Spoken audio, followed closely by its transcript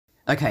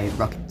Okay,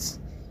 rockets.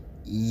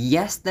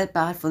 Yes, they're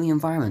bad for the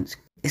environment.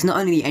 It's not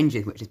only the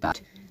engine which is bad,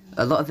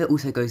 a lot of it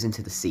also goes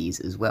into the seas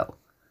as well.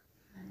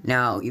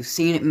 Now, you've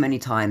seen it many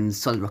times,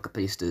 solid rocket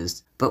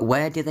boosters, but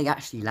where did they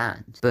actually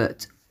land?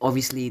 But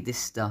obviously this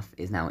stuff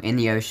is now in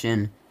the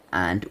ocean,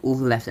 and all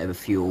the leftover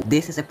fuel.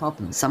 This is a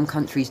problem. Some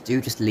countries do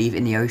just leave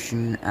in the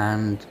ocean,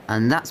 and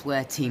that's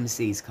where Team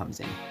Seas comes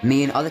in.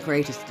 Me and other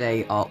creators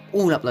today are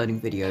all uploading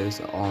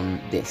videos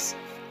on this,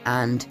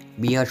 and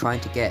we are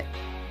trying to get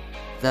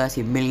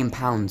 £30 million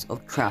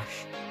of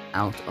trash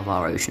out of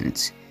our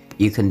oceans.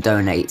 You can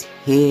donate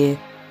here,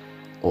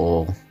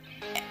 or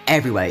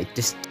everywhere,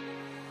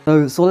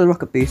 So solid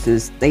rocket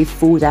boosters, they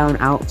fall down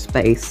out of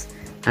space,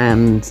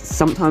 and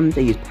sometimes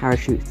they use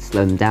parachutes to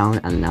slow them down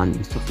and land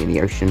them softly in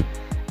the ocean,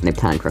 and they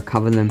plan to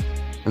recover them,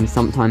 and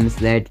sometimes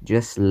they're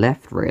just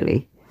left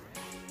really.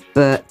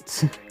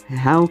 But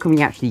how can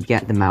we actually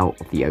get them out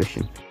of the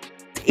ocean?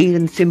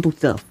 Even simple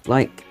stuff,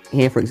 like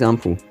here for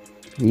example,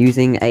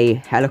 using a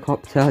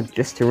helicopter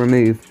just to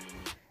remove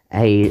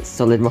a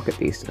solid rocket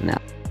booster now.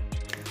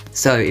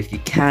 So if you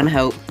can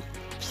help,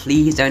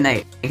 please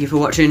donate. Thank you for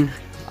watching.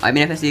 I've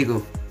been SFS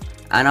Eagle,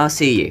 and I'll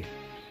see you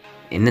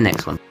in the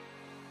next one.